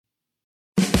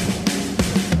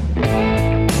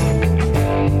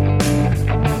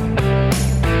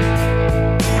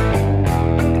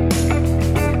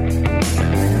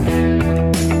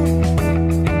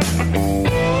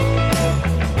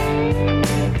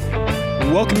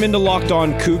Welcome into Locked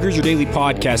On Cougars, your daily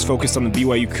podcast focused on the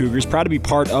BYU Cougars. Proud to be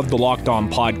part of the Locked On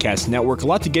Podcast Network. A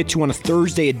lot to get to on a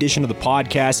Thursday edition of the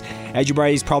podcast. As you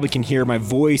guys probably can hear, my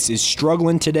voice is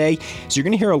struggling today, so you're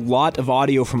going to hear a lot of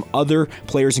audio from other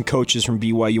players and coaches from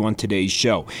BYU on today's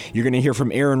show. You're going to hear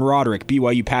from Aaron Roderick,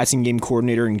 BYU passing game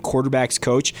coordinator and quarterbacks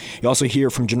coach. You also hear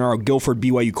from Gennaro Guilford,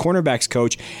 BYU cornerbacks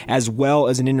coach, as well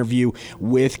as an interview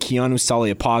with Keanu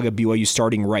Saleapaga, BYU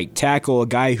starting right tackle, a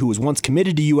guy who was once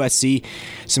committed to USC.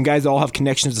 Some guys that all have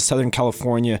connections to Southern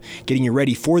California, getting you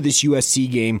ready for this USC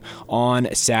game on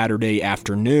Saturday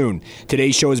afternoon.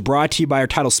 Today's show is brought to you by our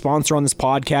title sponsor on this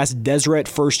podcast, Deseret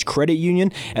First Credit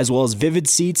Union, as well as Vivid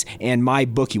Seats and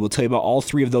MyBookie. We'll tell you about all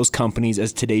three of those companies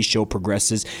as today's show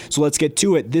progresses. So let's get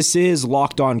to it. This is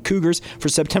Locked On Cougars for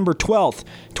September 12th,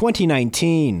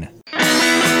 2019.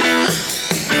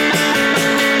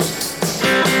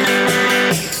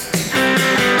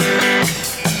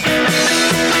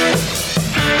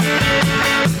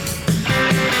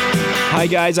 Hi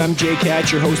guys, I'm Jay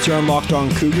Katz, your host here on Locked On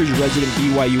Cougars, your resident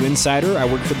BYU insider. I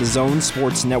work for the Zone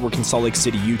Sports Network in Salt Lake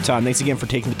City, Utah. And thanks again for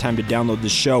taking the time to download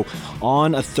this show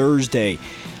on a Thursday.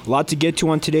 A lot to get to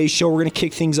on today's show. We're going to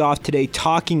kick things off today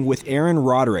talking with Aaron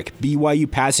Roderick,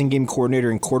 BYU passing game coordinator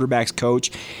and quarterbacks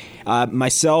coach.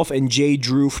 Myself and Jay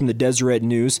Drew from the Deseret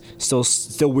News.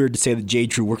 Still weird to say that Jay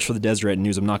Drew works for the Deseret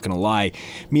News, I'm not going to lie.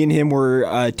 Me and him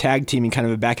were tag teaming kind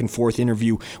of a back and forth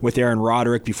interview with Aaron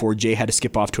Roderick before Jay had to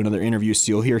skip off to another interview.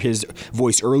 So you'll hear his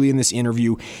voice early in this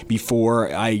interview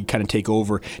before I kind of take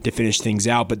over to finish things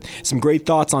out. But some great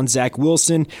thoughts on Zach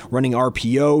Wilson running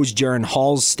RPOs, Jaren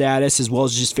Hall's status, as well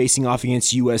as just facing off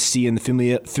against USC and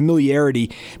the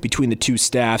familiarity between the two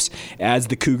staffs as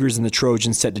the Cougars and the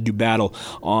Trojans set to do battle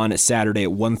on Saturday at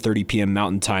 1:30 p.m.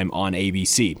 Mountain Time on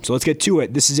ABC. So let's get to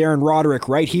it. This is Aaron Roderick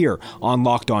right here on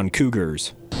Locked On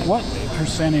Cougars. What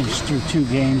percentage through two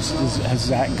games has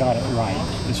Zach got it right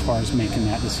as far as making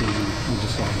that decision?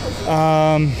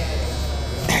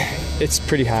 It's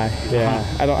pretty high. Yeah,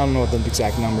 I don't know what the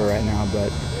exact number right now, but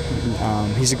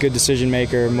he's a good decision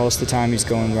maker. Most of the time, he's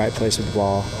going the right place with the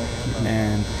ball.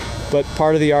 But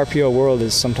part of the RPO world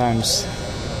is sometimes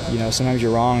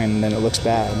you're wrong and then it looks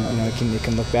bad. It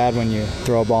can look bad when you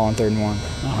throw a ball on 3rd and 1.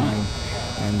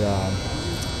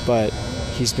 But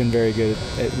he's been very good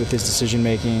with his decision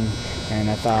making, and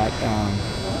I thought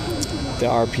the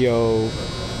RPO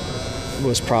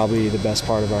was probably the best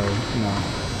part of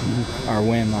our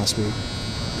win last week.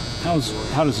 How does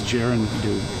Jaren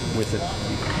do with it?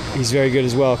 He's very good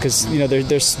as well because they're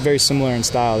very similar in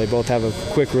style. They both have a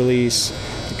quick release,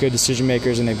 good decision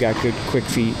makers, and they've got good quick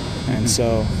feet. And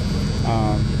so,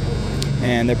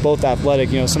 and they're both athletic.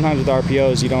 Sometimes with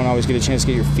RPOs, you don't always get a chance to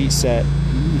get your feet set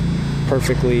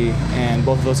perfectly, and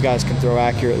both of those guys can throw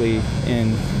accurately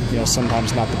in,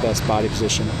 sometimes not the best body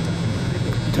position.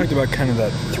 You talked about kind of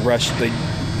that threshold.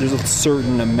 There's a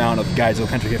certain amount of guys that will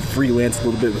kind of get freelance a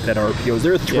little bit with that RPO. Is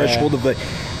there a threshold of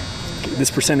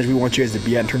this percentage we want you guys to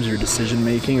be at in terms of your decision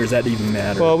making, or does that even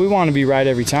matter? Well, we want to be right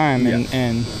every time,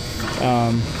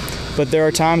 but there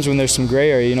are times when there's some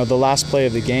gray area. The last play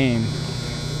of the game,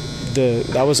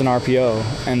 that was an RPO,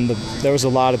 and there was a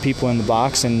lot of people in the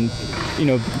box, and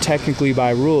technically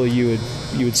by rule you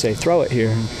would say throw it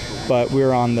here, but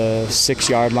we're on the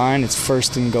 6-yard line. It's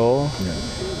 1st and goal,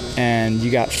 and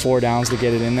you got 4 downs to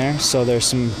get it in there. So there's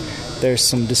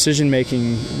some decision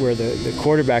making where the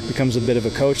quarterback becomes a bit of a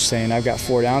coach, saying, I've got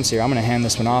 4 downs here. I'm going to hand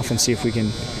this one off and see if we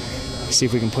can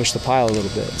push the pile a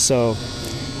little bit. So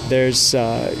there's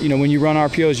when you run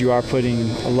RPOs, you are putting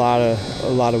a lot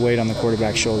of weight on the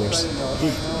quarterback's shoulders.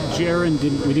 Jaren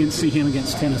we didn't see him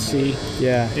against Tennessee.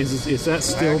 Yeah. Is that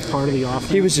still part of the offense?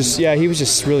 He was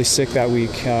just really sick that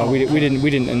week. We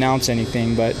didn't announce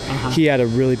anything, but he had a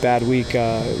really bad week.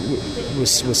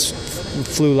 Was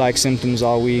flu-like symptoms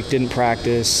all week. Didn't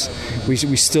practice. We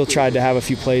still tried to have a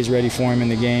few plays ready for him in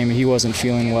the game. He wasn't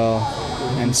feeling well,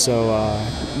 and so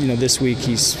this week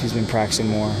he's been practicing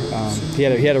more. He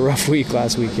had a rough week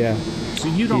last week. Yeah. So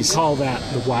you don't call that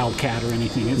the Wildcat or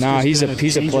anything? He's a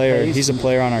player. He's a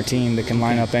player on our team that can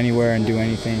line up anywhere and do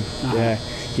anything. Yeah,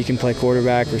 he can play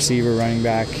quarterback, receiver, running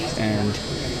back, and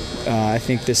I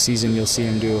think this season you'll see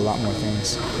him do a lot more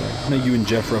things. I know you and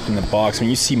Jeff were up in the box. When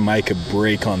you see Micah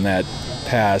break on that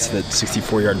pass, that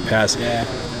 64-yard pass,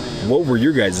 what were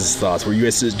your guys' thoughts? Were you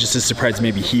guys just as surprised as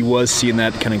maybe he was seeing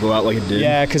that kind of go out like it did?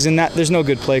 Yeah, because in that there's no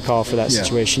good play call for that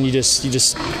situation. You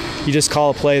just call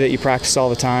a play that you practice all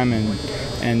the time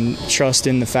and trust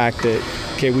in the fact that,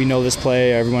 okay, we know this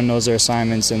play, everyone knows their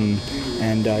assignments, and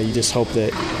you just hope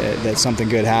that something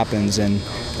good happens. And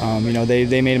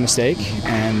they made a mistake,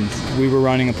 and we were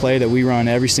running a play that we run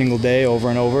every single day over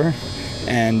and over,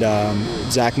 And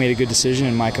Zach made a good decision,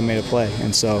 and Micah made a play.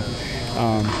 And so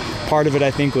part of it,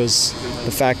 I think, was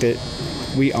the fact that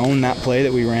we owned that play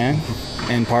that we ran,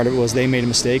 and part of it was they made a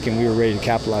mistake, and we were ready to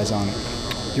capitalize on it.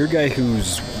 You're a guy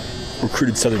who's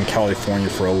recruited Southern California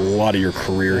for a lot of your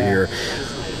career here.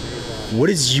 What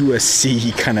is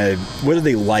USC what are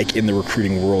they like in the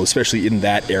recruiting world, especially in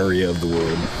that area of the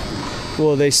world?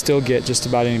 Well, they still get just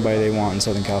about anybody they want in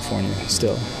Southern California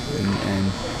still,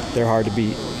 and they're hard to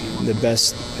beat. The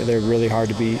best, they're really hard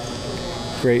to beat.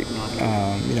 Great,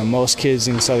 most kids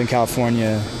in Southern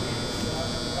California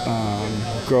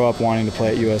grow up wanting to play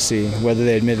at USC, whether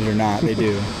they admit it or not, they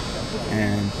do.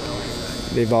 And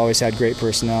they've always had great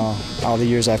personnel. All the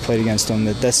years I've played against them,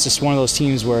 that's just one of those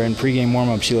teams where in pregame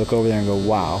warm-ups you look over there and go,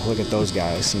 wow, look at those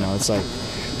guys. It's like,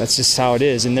 that's just how it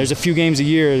is. And there's a few games a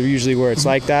year usually where it's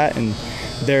like that, and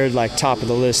they're like top of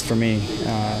the list for me.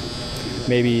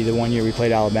 Maybe the one year we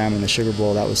played Alabama in the Sugar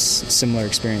Bowl, that was a similar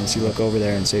experience. You look over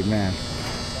there and say, man,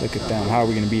 look at them. How are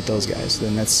we going to beat those guys?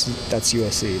 Then that's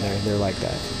USC. They're like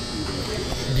that.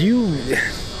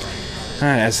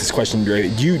 I ask this question, do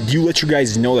you let your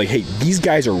guys know, like, hey, these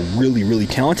guys are really, really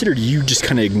talented, or do you just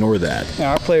kind of ignore that?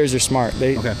 Yeah, our players are smart.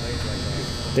 They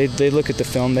look at the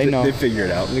film. They know. They figure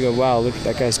it out. They go, wow, look,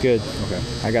 that guy's good. Okay.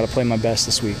 I got to play my best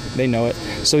this week. They know it.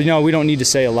 So, we don't need to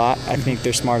say a lot. I think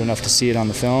they're smart enough to see it on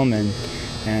the film, and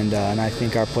I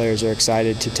think our players are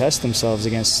excited to test themselves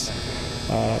against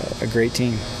a great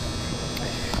team.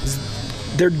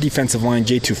 Their defensive line,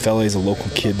 Jay Tufele is a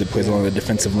local kid that plays along the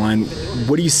defensive line.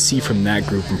 What do you see from that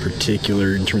group in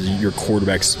particular in terms of your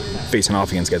quarterbacks facing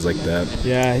off against guys like that?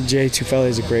 Yeah, Jay Tufele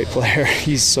is a great player.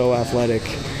 He's so athletic.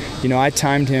 I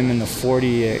timed him in the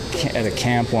 40 at a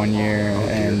camp one year,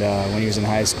 and when he was in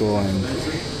high school,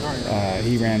 and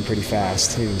he ran pretty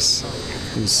fast. He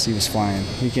was flying.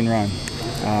 He can run.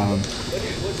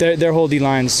 Their whole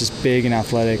D-line is just big and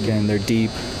athletic, and they're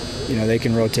deep. They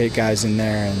can rotate guys in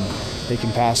there, and they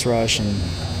can pass rush and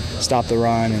stop the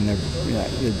run, and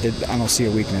I don't see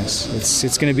a weakness.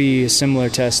 It's going to be a similar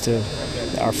test to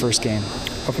our first game.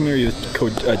 How familiar are you with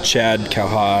Coach Chad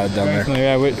Calha down there?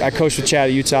 Yeah, I coached with Chad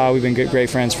at Utah. We've been great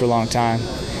friends for a long time.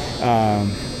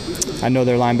 I know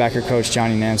their linebacker coach,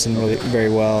 Johnny Nansen, really very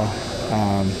well.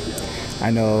 I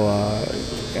know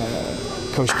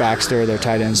Coach Baxter, their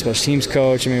tight end special teams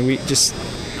coach. We just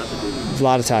a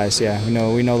lot of ties. Yeah,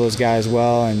 we know those guys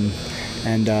well, and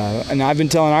I've been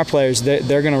telling our players that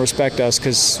they're going to respect us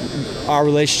because our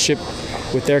relationship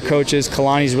with their coaches,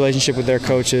 Kalani's relationship with their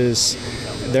coaches,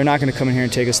 they're not going to come in here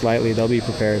and take us lightly. They'll be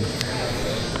prepared.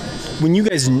 When you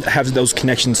guys have those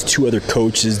connections to other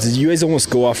coaches, do you guys almost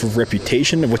go off of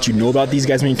reputation of what you know about these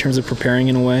guys in terms of preparing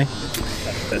in a way?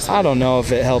 I don't know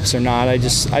if it helps or not. I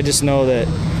just know that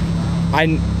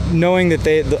knowing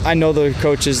that I know the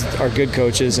coaches are good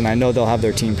coaches, and I know they'll have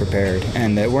their team prepared,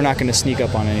 and that we're not going to sneak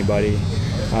up on anybody.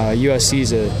 USC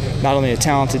is not only a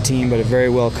talented team, but a very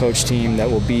well-coached team that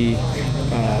will be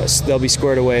they'll be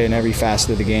squared away in every facet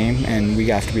of the game, and we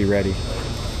have to be ready.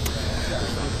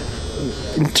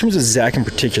 In terms of Zach in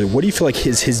particular, what do you feel like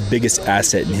is his biggest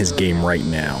asset in his game right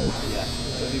now?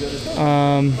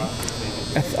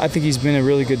 I think he's been a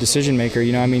really good decision maker.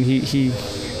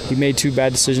 He made 2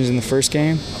 bad decisions in the first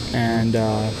game, and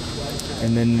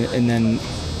then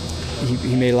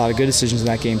he made a lot of good decisions in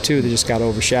that game too. They just got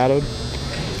overshadowed.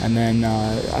 And then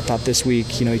I thought this week,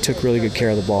 he took really good care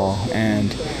of the ball.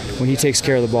 And when he takes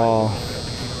care of the ball,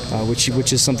 which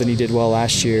is something he did well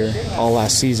last year, all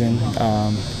last season,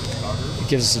 it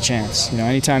gives us a chance.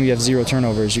 Anytime you have 0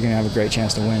 turnovers, you're going to have a great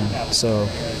chance to win. So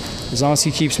as long as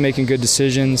he keeps making good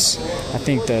decisions, I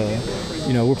think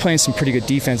we're playing some pretty good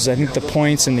defenses. I think the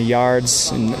points and the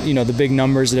yards and, the big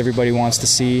numbers that everybody wants to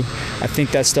see, I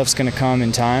think that stuff's going to come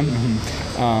in time.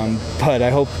 But I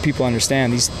hope people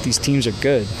understand these teams are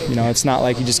good. It's not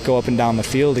like you just go up and down the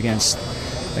field against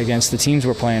the teams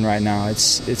we're playing right now.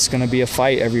 It's going to be a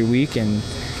fight every week, and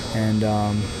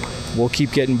we'll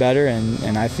keep getting better,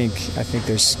 and I think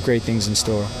there's great things in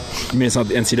store. It's not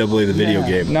the NCAA, the video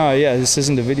game. No, this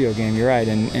isn't a video game. You're right,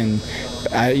 and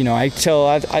I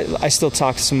still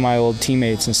talk to some of my old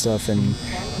teammates and stuff, and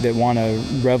that want to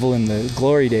revel in the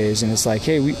glory days, and it's like,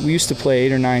 hey, we used to play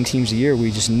 8 or 9 teams a year.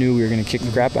 We just knew we were going to kick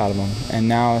the crap out of them, and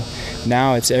now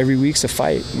it's every week's a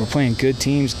fight. We're playing good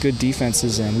teams, good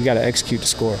defenses, and we got to execute to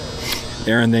score.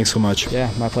 Aaron, thanks so much.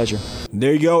 Yeah, my pleasure.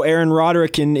 There you go, Aaron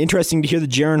Roderick, and interesting to hear that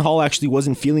Jaren Hall actually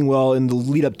wasn't feeling well in the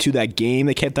lead up to that game.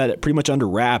 They kept that pretty much under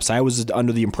wraps. I was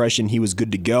under the impression he was good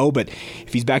to go, but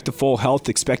if he's back to full health,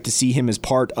 expect to see him as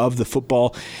part of the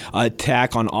football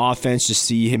attack on offense, just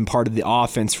see him part of the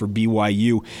offense for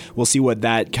BYU. We'll see what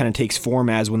that kind of takes form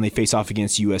as when they face off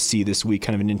against USC this week.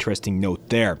 Kind of an interesting note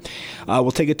there.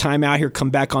 We'll take a time out here, come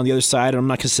back on the other side. I'm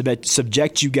not going to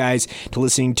subject you guys to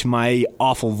listening to my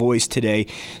awful voice today,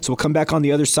 so we'll come back on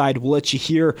the other side. We'll let you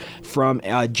hear from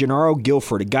Gennaro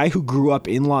Guilford, a guy who grew up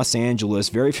in Los Angeles,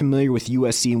 very familiar with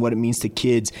USC and what it means to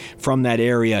kids from that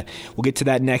area. We'll get to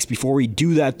that next. Before we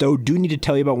do that, though, do need to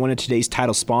tell you about one of today's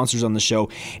title sponsors on the show,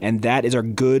 and that is our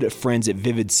good friends at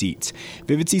Vivid Seats.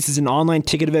 Vivid Seats is an online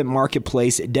ticket event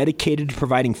marketplace dedicated to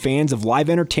providing fans of live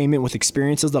entertainment with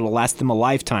experiences that'll last them a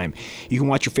lifetime. You can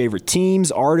watch your favorite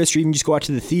teams, artists, or even just go out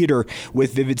to the theater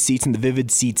with Vivid Seats and the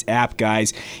Vivid Seats app,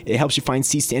 guys. It helps you find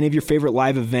seats to any of your favorite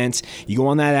live events. You go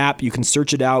on that app, you can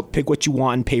search it out, pick what you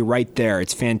want, and pay right there.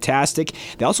 It's fantastic.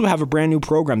 They also have a brand new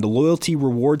program, the Loyalty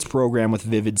Rewards Program with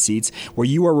Vivid Seats, where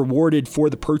you are rewarded for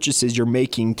the purchases you're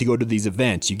making to go to these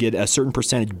events. You get a certain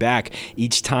percentage back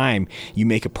each time you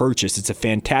make a purchase. It's a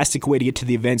fantastic way to get to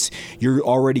the events you're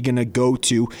already going to go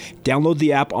to. Download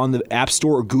the app on the App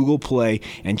Store or Google Play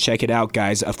and check it out,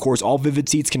 guys. Of course, all Vivid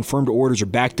Seats confirmed orders are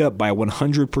backed up by a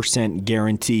 100%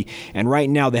 guarantee. And right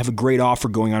now, they have a great offer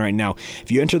going on right now.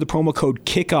 If you enter the promo code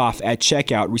KICKOFF at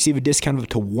checkout, receive a discount of up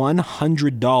to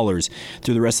 $100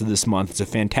 through the rest of this month. It's a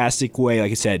fantastic way,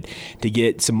 like I said, to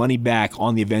get some money back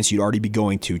on the events you'd already be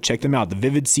going to. Check them out, the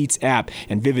Vivid Seats app,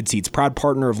 and Vivid Seats, proud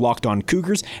partner of Locked On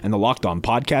Cougars and the Locked On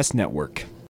Podcast Network.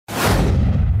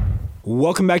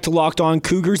 Welcome back to Locked On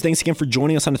Cougars. Thanks again for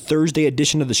joining us on a Thursday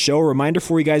edition of the show. A reminder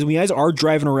for you guys, when you guys are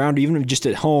driving around, or even just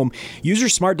at home, use your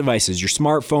smart devices, your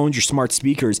smartphones, your smart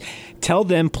speakers. Tell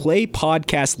them, play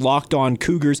podcast Locked On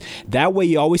Cougars. That way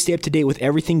you always stay up to date with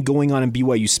everything going on in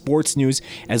BYU sports news,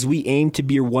 as we aim to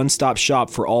be your one-stop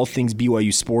shop for all things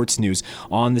BYU sports news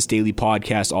on this daily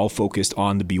podcast, all focused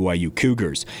on the BYU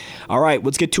Cougars. All right,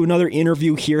 let's get to another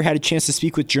interview here. Had a chance to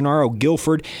speak with Gennaro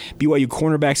Guilford, BYU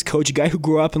cornerbacks coach, a guy who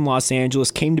grew up in Los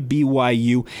Angeles, came to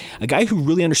BYU, a guy who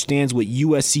really understands what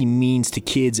USC means to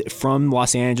kids from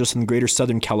Los Angeles and the greater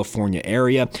Southern California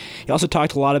area. He also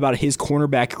talked a lot about his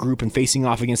cornerback group and facing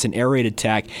off against an air raid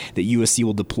attack that USC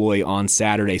will deploy on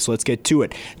Saturday. So let's get to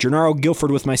it. Gennaro Guilford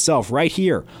with myself right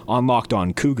here on Locked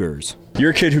On Cougars.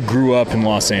 You're a kid who grew up in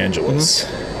Los Angeles.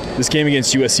 Mm-hmm. This game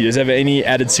against USC, does it have any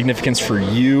added significance for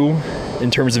you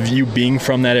in terms of you being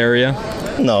from that area?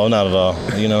 No, not at all.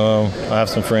 I have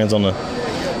some friends on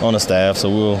the staff, so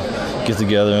we'll get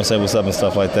together and say what's up and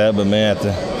stuff like that. But man,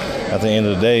 at the end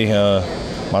of the day,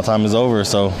 my time is over,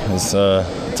 so it's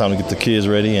time to get the kids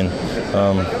ready and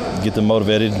get them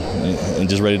motivated and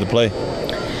just ready to play.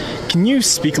 Can you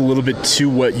speak a little bit to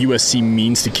what USC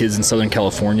means to kids in Southern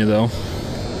California, though?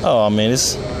 Oh, I mean,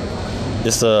 it's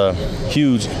a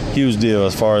huge deal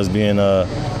as far as being a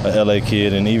LA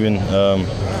kid and even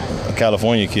a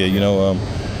California kid.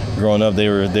 Growing up,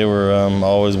 they were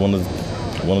always one of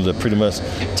the pretty much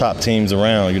top teams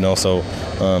around. So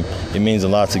it means a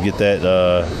lot to get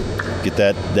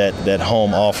that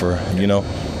home offer.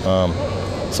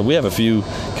 So we have a few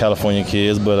California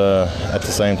kids, but at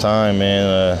the same time,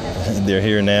 man, they're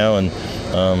here now, and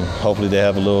hopefully they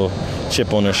have a little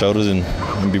chip on their shoulders and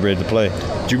be ready to play.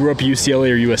 Did you grow up a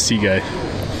UCLA or USC guy?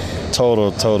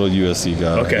 Total USC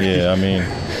guy. Okay. Yeah, I mean,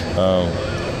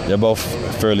 they're both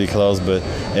fairly close, but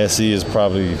SC is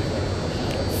probably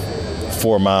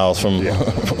 4 miles from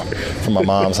from my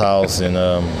mom's house, and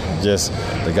just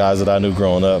the guys that I knew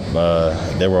growing up,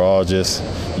 they were all just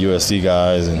USC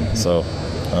guys, and so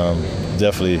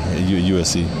definitely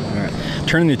USC. All right.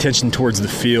 Turning the attention towards the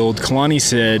field, Kalani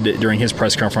said during his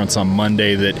press conference on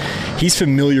Monday that he's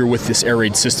familiar with this air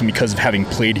raid system because of having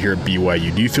played here at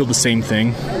BYU. Do you feel the same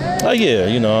thing? Yeah,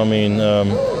 I mean,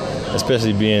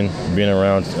 especially being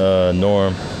around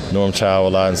Norm Chow a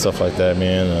lot and stuff like that,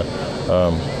 man.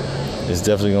 It's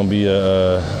definitely going to be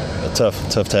a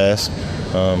tough task.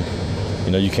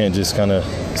 You can't just kind of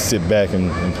sit back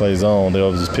and play zone.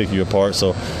 They'll just pick you apart.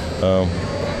 So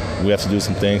we have to do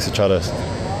some things to try to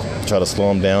slow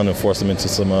them down and force them into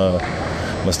some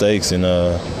mistakes, and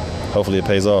hopefully it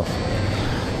pays off.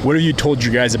 What have you told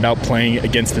your guys about playing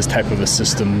against this type of a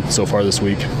system so far this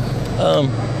week?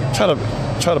 Try to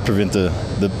prevent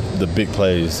the big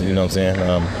plays. You know what I'm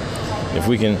saying? If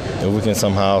we can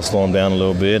somehow slow them down a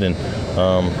little bit and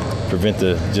prevent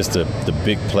the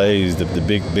big plays, the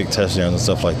big touchdowns and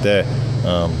stuff like that,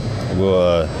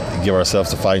 we'll give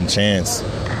ourselves a fighting chance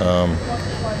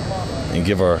and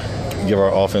give our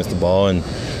offense the ball and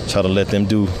try to let them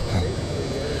do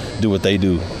do what they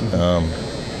do.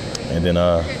 And then,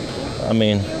 I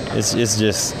mean, it's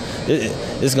just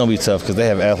it's going to be tough because they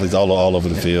have athletes all over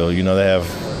the field. You know, they have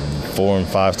 4- and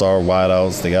 5-star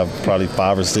wideouts. They have probably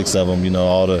 5 or 6 of them, you know,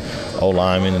 all the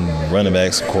O-linemen and running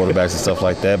backs, quarterbacks and stuff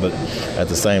like that. But at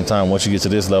the same time, once you get to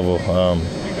this level,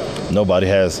 nobody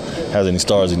has any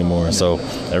stars anymore. So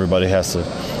everybody has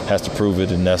to prove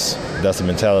it, and that's the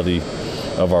mentality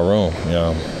of our room. You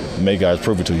know, make guys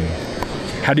prove it to you.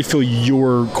 How do you feel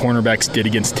your cornerbacks did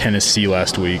against Tennessee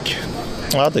last week?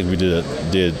 Well, I think we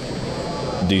did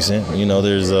decent. You know,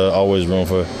 there's always room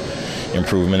for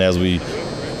improvement as we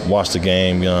watch the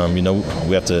game. You know,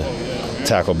 we have to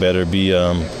tackle better, be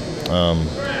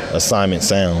assignment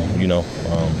sound. You know,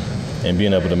 and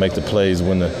being able to make the plays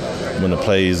when the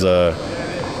plays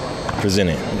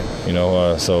presented. You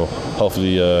know, so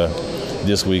hopefully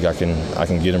this week I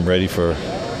can get them ready for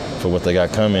what they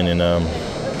got coming, and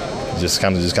just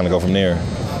kind of go from there.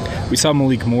 We saw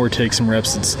Malik Moore take some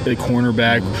reps at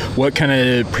cornerback. What kind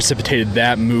of precipitated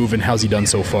that move, and how's he done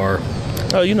so far?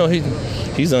 Oh, you know,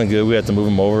 he's done good. We had to move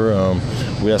him over.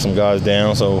 We had some guys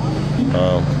down, so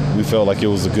we felt like it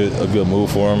was a good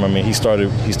move for him. I mean, he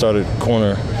started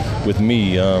corner with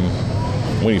me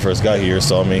when he first got here,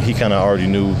 so I mean, he kind of already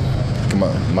knew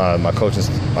my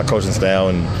coaching style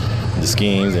and the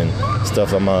schemes and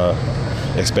stuff I'm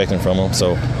expecting from him.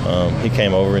 So he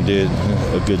came over and did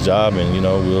a good job, and you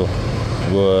know,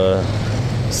 we'll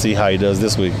see how he does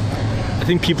this week. I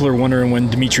think people are wondering when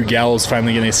Dimitri Gallo is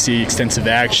finally going to see extensive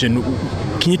action.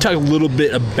 Can you talk a little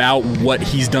bit about what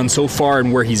he's done so far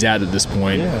and where he's at this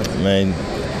point? Yeah, man,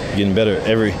 getting better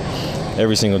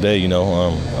every single day. You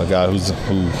know, a guy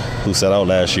who sat out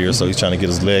last year, so he's trying to get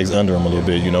his legs under him a little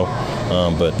bit. You know,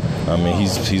 but I mean,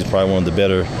 he's probably one of the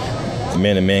better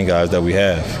man-to-man guys that we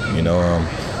have. You know,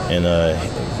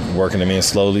 and working him in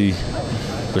slowly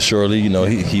but surely. You know,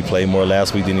 he played more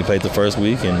last week than he played the first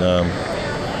week, and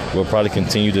we'll probably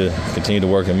continue to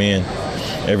work him in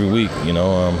every week. You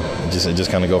know,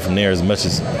 just kind of go from there as much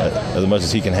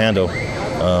as he can handle.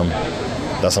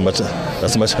 That's how much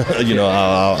you know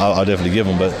I'll definitely give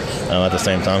him. But at the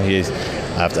same time,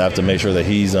 I have to make sure that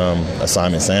he's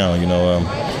assignment sound. You know,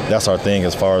 that's our thing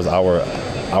as far as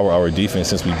our defense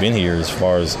since we've been here, as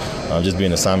far as just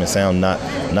being assignment sound, not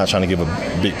trying to give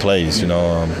a big plays. You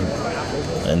know,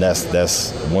 and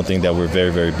that's one thing that we're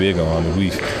very, very big on. I mean,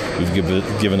 we've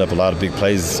given up a lot of big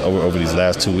plays over these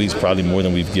last 2 weeks, probably more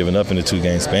than we've given up in a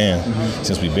 2-game span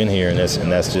since we've been here, and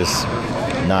that's just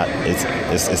not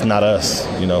it's not us,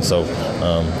 you know. So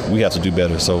we have to do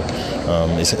better. So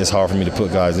it's hard for me to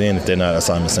put guys in if they're not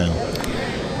assignment sound.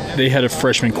 They had a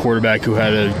freshman quarterback who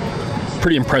had a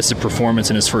pretty impressive performance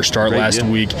in his first start last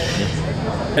week.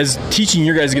 As teaching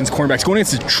your guys against cornerbacks, going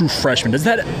against a true freshman, does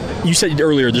that, you said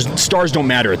earlier, stars don't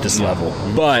matter at this level,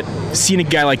 but seeing a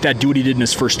guy like that do what he did in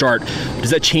his first start, does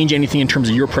that change anything in terms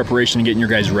of your preparation and getting your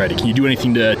guys ready? Can you do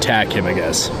anything to attack him, I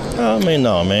guess? I mean,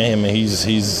 no, man. I mean,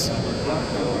 he's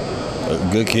a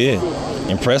good kid.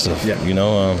 Impressive. Yeah. You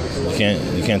know,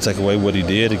 you can't take away what he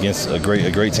did against a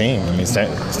great team. I mean,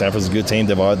 Stanford's a good team.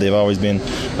 They've always been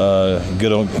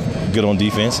good on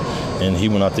defense, and he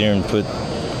went out there and put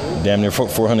damn near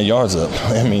 400 yards up.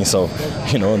 I mean, so,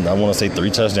 you know, I want to say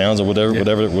 3 touchdowns or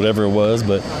whatever it was,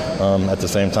 but at the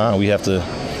same time, we have to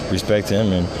respect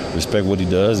him and respect what he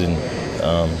does, and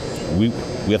we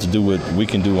have to do what we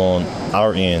can do on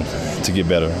our end to get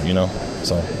better, you know.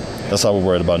 So that's all we're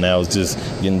worried about now, is just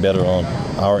getting better on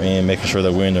our end, making sure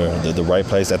that we're in the right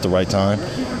place at the right time,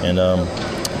 and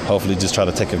hopefully just try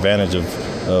to take advantage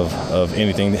of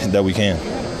anything that we can.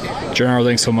 Gennaro,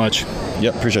 thanks so much.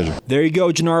 Yep, appreciate you. There you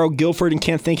go, Gennaro Guilford, and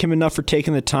can't thank him enough for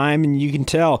taking the time. And you can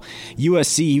tell,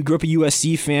 USC, he grew up a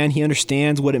USC fan. He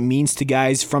understands what it means to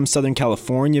guys from Southern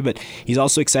California, but he's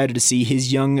also excited to see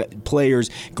his young players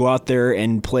go out there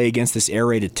and play against this air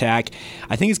raid attack.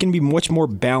 I think it's going to be much more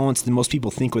balanced than most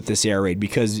people think with this air raid,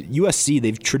 because USC,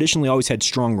 they've traditionally always had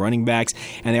strong running backs,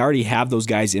 and they already have those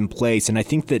guys in place. And I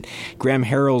think that Graham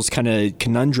Harrell's kind of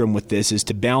conundrum with this is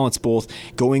to balance both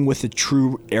going with a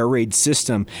true air raid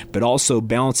system, but also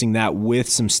balancing that with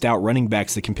some stout running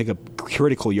backs that can pick up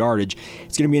critical yardage.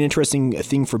 It's going to be an interesting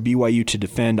thing for BYU to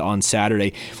defend on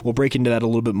Saturday. We'll break into that a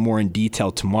little bit more in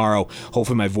detail tomorrow.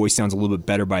 Hopefully my voice sounds a little bit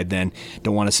better by then.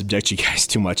 Don't want to subject you guys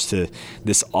too much to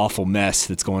this awful mess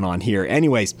that's going on here.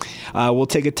 Anyways, we'll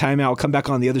take a timeout. We'll come back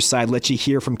on the other side, let you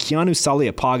hear from Keanu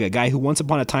Saleapaga, a guy who once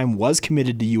upon a time was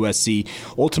committed to USC,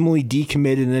 ultimately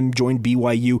decommitted and then joined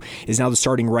BYU, is now the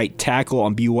starting right tackle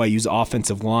on BYU's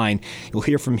offensive line. line. You'll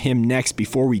hear from him next.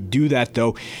 Before we do that,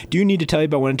 though, do need to tell you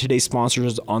about one of today's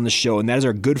sponsors on the show, and that is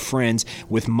our good friends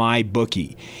with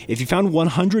MyBookie. If you found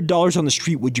 $100 on the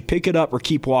street, would you pick it up or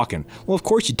keep walking? Well, of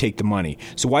course you'd take the money.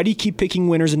 So why do you keep picking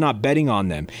winners and not betting on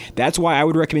them? That's why I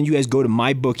would recommend you guys go to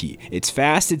MyBookie. It's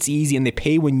fast, it's easy, and they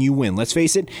pay when you win. Let's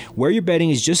face it, where you're betting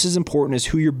is just as important as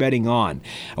who you're betting on.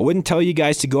 I wouldn't tell you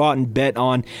guys to go out and bet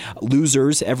on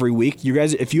losers every week.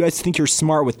 If you guys think you're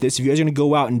smart with this, if you guys are going to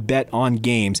go out and bet on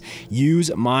games, use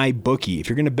MyBookie. If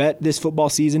you're going to bet this football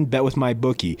season, bet with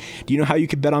MyBookie. Do you know how you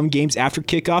can bet on games after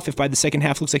kickoff? If by the second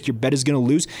half looks like your bet is going to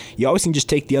lose, you always can just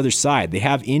take the other side. They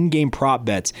have in-game prop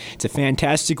bets. It's a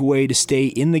fantastic way to stay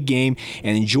in the game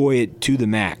and enjoy it to the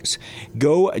max.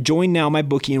 Go join now,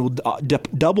 MyBookie, and will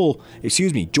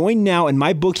join now, and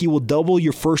MyBookie will double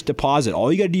your first deposit.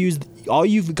 All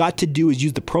you've got to do is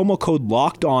use the promo code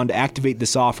LOCKEDON to activate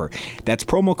this offer. That's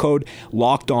promo code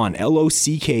LOCKEDON,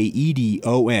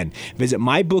 LOCKEDON. Visit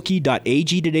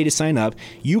mybookie.ag today to sign up.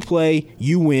 You play,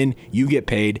 you win, you get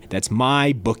paid. That's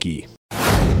MyBookie.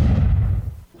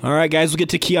 All right, guys, we'll get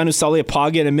to Keanu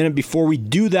Saleapaga in a minute. Before we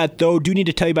do that, though, do need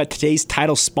to tell you about today's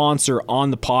title sponsor on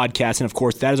the podcast, and of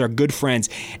course, that is our good friends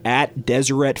at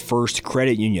Deseret First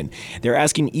Credit Union. They're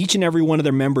asking each and every one of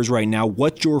their members right now,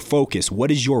 what's your focus? What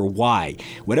is your why?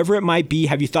 Whatever it might be,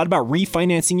 have you thought about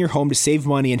refinancing your home to save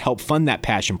money and help fund that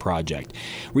passion project?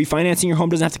 Refinancing your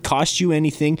home doesn't have to cost you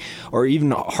anything or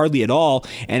even hardly at all,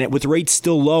 and with rates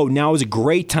still low, now is a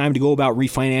great time to go about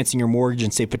refinancing your mortgage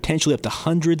and save potentially up to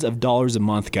hundreds of dollars a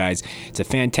month, guys. It's a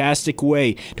fantastic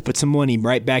way to put some money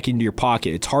right back into your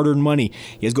pocket. It's hard-earned money.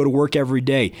 You guys go to work every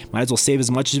day. Might as well save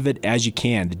as much of it as you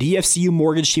can. The DFCU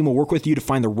mortgage team will work with you to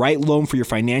find the right loan for your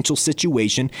financial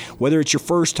situation. Whether it's your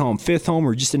first home, fifth home,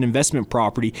 or just an investment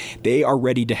property, they are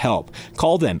ready to help.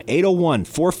 Call them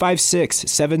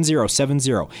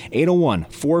 801-456-7070,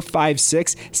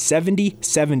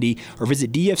 801-456-7070, or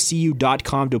visit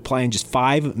dfcu.com to apply in just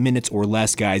 5 minutes or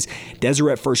less, guys.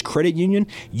 Deseret First Credit Union,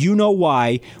 you know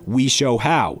why, we show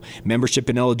how. Membership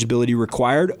and eligibility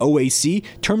required. OAC.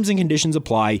 Terms and conditions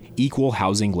apply. Equal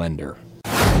housing lender.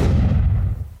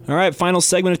 All right, final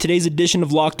segment of today's edition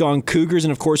of Locked On Cougars,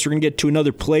 and of course, we're going to get to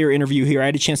another player interview here. I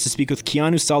had a chance to speak with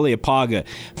Keanu Saleapaga,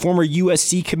 former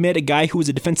USC commit, a guy who was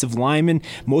a defensive lineman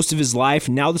most of his life,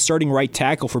 now the starting right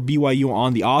tackle for BYU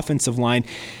on the offensive line.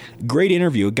 Great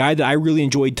interview, a guy that I really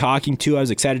enjoyed talking to. I was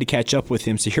excited to catch up with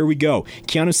him, so here we go.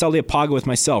 Keanu Saleapaga with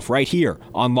myself right here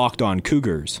on Locked On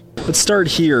Cougars. Let's start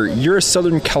here. You're a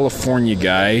Southern California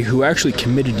guy who actually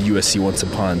committed to USC once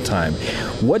upon a time.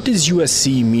 What does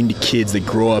USC mean to kids that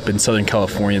grow up in Southern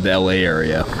California, the LA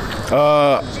area?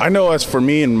 I know as for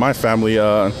me and my family,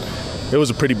 it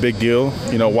was a pretty big deal,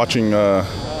 watching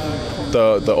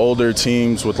the older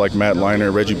teams with like Matt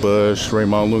Leinart, Reggie Bush,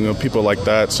 Raymond Lunga, people like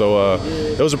that. So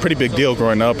it was a pretty big deal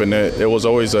growing up, and it was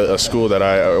always a school that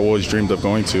I always dreamed of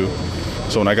going to.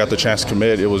 So when I got the chance to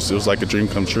commit, it was like a dream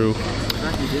come true.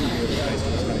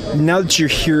 Now that you're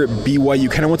here at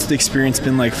BYU, kind of what's the experience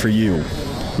been like for you?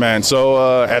 Man, so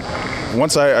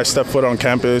once I stepped foot on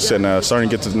campus and starting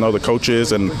to get to know the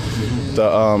coaches and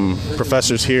the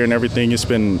professors here and everything, it's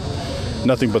been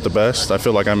nothing but the best. I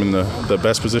feel like I'm in the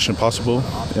best position possible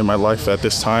in my life at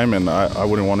this time, and I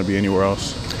wouldn't want to be anywhere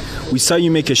else. We saw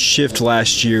you make a shift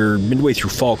last year, midway through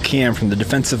fall camp, from the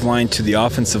defensive line to the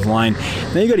offensive line.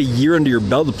 Now you got a year under your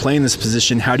belt to play in this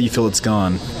position. How do you feel it's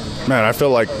gone? Man, I feel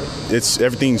like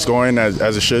everything's going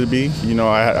as it should be.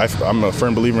 I'm a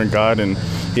firm believer in God, and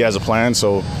He has a plan.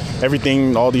 So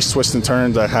everything, all these twists and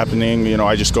turns that are happening,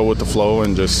 I just go with the flow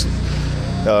and just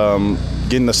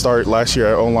getting the start last year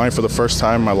at O-line for the first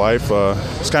time in my life.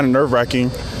 It's kind of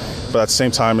nerve-wracking, but at the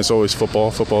same time, it's always football.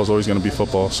 Football is always going to be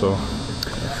football. So.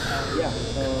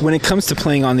 When it comes to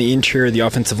playing on the interior of the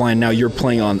offensive line, now you're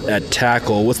playing at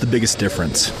tackle. What's the biggest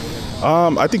difference?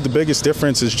 I think the biggest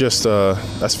difference is just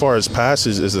as far as pass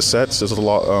is the sets. There's a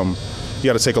lot. You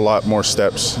got to take a lot more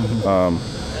steps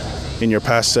in your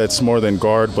pass sets more than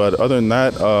guard. But other than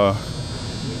that,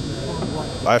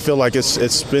 I feel like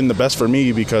it's been the best for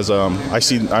me because I've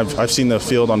seen the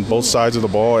field on both sides of the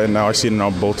ball, and now I see it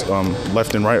on both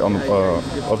left and right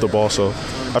of the ball. So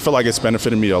I feel like it's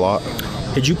benefited me a lot.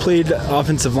 Had you played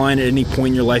offensive line at any point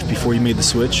in your life before you made the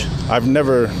switch? I've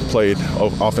never played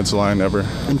offensive line ever.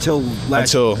 Until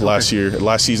last year,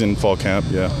 last season, fall camp,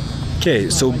 yeah. Okay,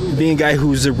 so being a guy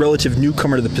who's a relative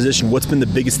newcomer to the position, what's been the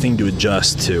biggest thing to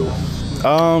adjust to?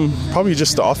 Probably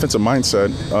just the offensive mindset.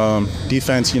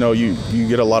 Defense, you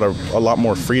get a lot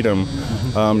more freedom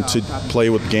to play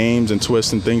with games and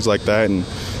twists and things like that, and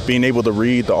being able to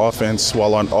read the offense.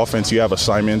 While on offense, you have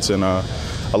assignments, and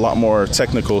a lot more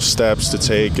technical steps to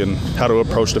take and how to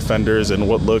approach defenders and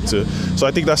what look to. So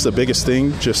I think that's the biggest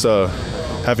thing, just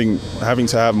having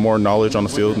to have more knowledge on the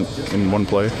field in one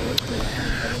play.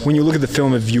 When you look at the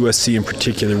film of USC in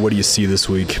particular, what do you see this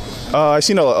week? I've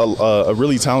seen a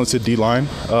really talented D-line,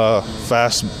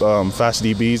 fast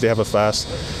DBs. They have a fast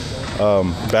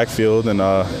backfield, and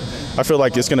I feel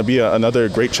like it's going to be another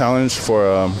great challenge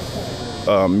for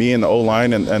me and the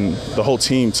O-line and the whole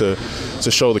team to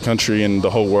show the country and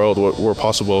the whole world what we're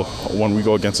possible when we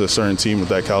go against a certain team of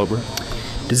that caliber.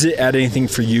 Does it add anything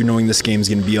for you knowing this game is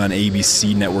going to be on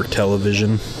ABC network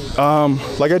television?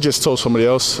 Like I just told somebody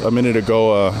else a minute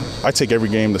ago, I take every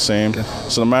game the same. Okay.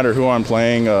 So no matter who I'm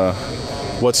playing,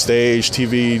 what stage,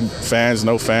 TV, fans,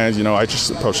 no fans, I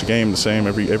just approach the game the same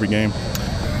every game.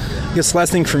 I guess the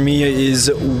last thing for me is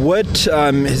what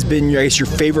has been, I guess, your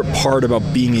favorite part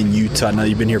about being in Utah now that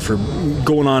you've been here for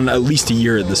going on at least a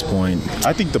year at this point?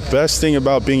 I think the best thing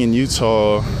about being in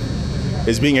Utah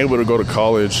is being able to go to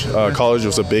college. College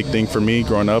was a big thing for me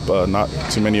growing up. Not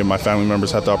too many of my family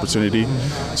members had the opportunity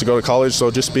to go to college.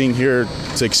 So just being here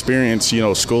to experience,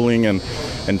 schooling and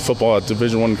football at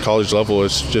Division I college level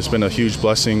has just been a huge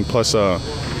blessing. Plus, I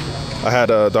had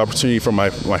the opportunity for my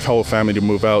whole family to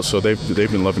move out, so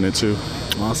they've been loving it too.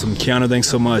 Awesome. Keanu, thanks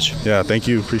so much. Yeah, thank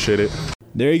you. Appreciate it.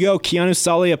 There you go, Keanu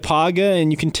Saleapaga,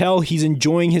 and you can tell he's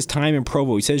enjoying his time in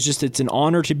Provo. He says just it's an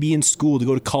honor to be in school, to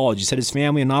go to college. He said his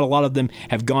family, and not a lot of them,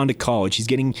 have gone to college. He's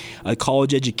getting a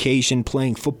college education,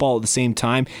 playing football at the same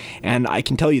time, and I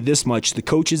can tell you this much, the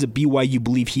coaches at BYU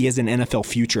believe he has an NFL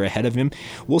future ahead of him.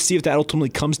 We'll see if that ultimately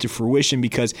comes to fruition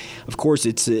because, of course,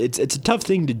 it's a tough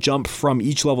thing to jump from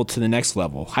each level to the next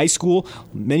level. High school,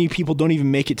 many people don't even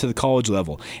make it to the college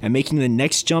level, and making the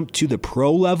next jump to the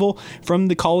pro level from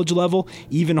the college level,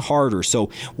 even harder.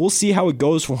 So we'll see how it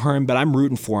goes for him, but I'm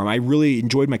rooting for him. I really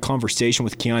enjoyed my conversation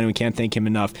with Keanu and can't thank him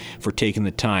enough for taking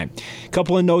the time. A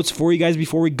couple of notes for you guys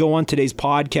before we go on today's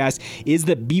podcast is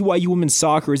that BYU women's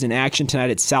soccer is in action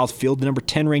tonight at Southfield. The number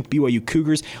 10 ranked BYU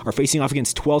Cougars are facing off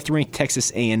against 12th ranked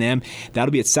Texas A&M.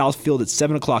 That'll be at Southfield at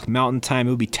 7 o'clock Mountain Time. It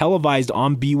will be televised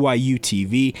on BYU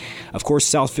TV. Of course,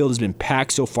 Southfield has been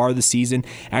packed so far this season,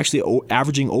 actually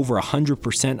averaging over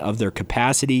 100% of their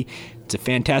capacity. It's a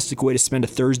fantastic way to spend a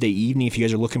Thursday evening if you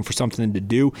guys are looking for something to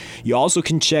do. You also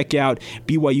can check out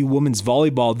BYU Women's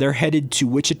Volleyball. They're headed to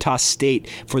Wichita State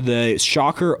for the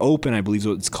Shocker Open, I believe is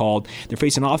what it's called. They're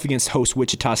facing off against host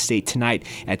Wichita State tonight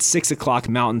at 6 o'clock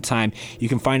Mountain Time. You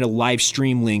can find a live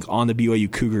stream link on the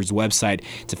BYU Cougars website.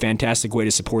 It's a fantastic way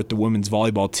to support the women's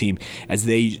volleyball team as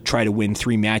they try to win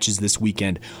 3 matches this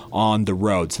weekend on the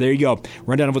road. So there you go.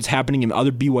 Rundown of what's happening in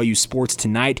other BYU sports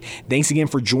tonight. Thanks again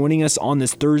for joining us on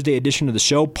this Thursday edition of the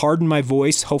show. Pardon my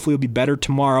voice. Hopefully it'll be better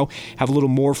tomorrow. Have a little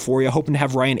more for you. Hoping to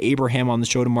have Ryan Abraham on the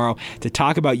show tomorrow to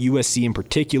talk about USC in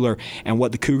particular and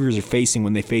what the Cougars are facing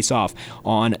when they face off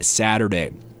on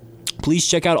Saturday. Please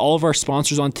check out all of our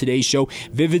sponsors on today's show.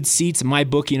 Vivid Seats,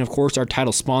 MyBookie, and of course our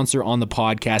title sponsor on the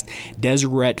podcast,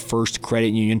 Deseret First Credit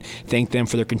Union. Thank them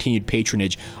for their continued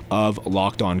patronage of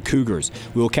Locked On Cougars.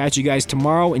 We will catch you guys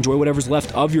tomorrow. Enjoy whatever's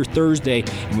left of your Thursday,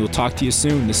 and we'll talk to you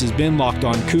soon. This has been Locked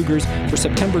On Cougars for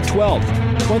September 12th,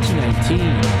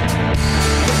 2019.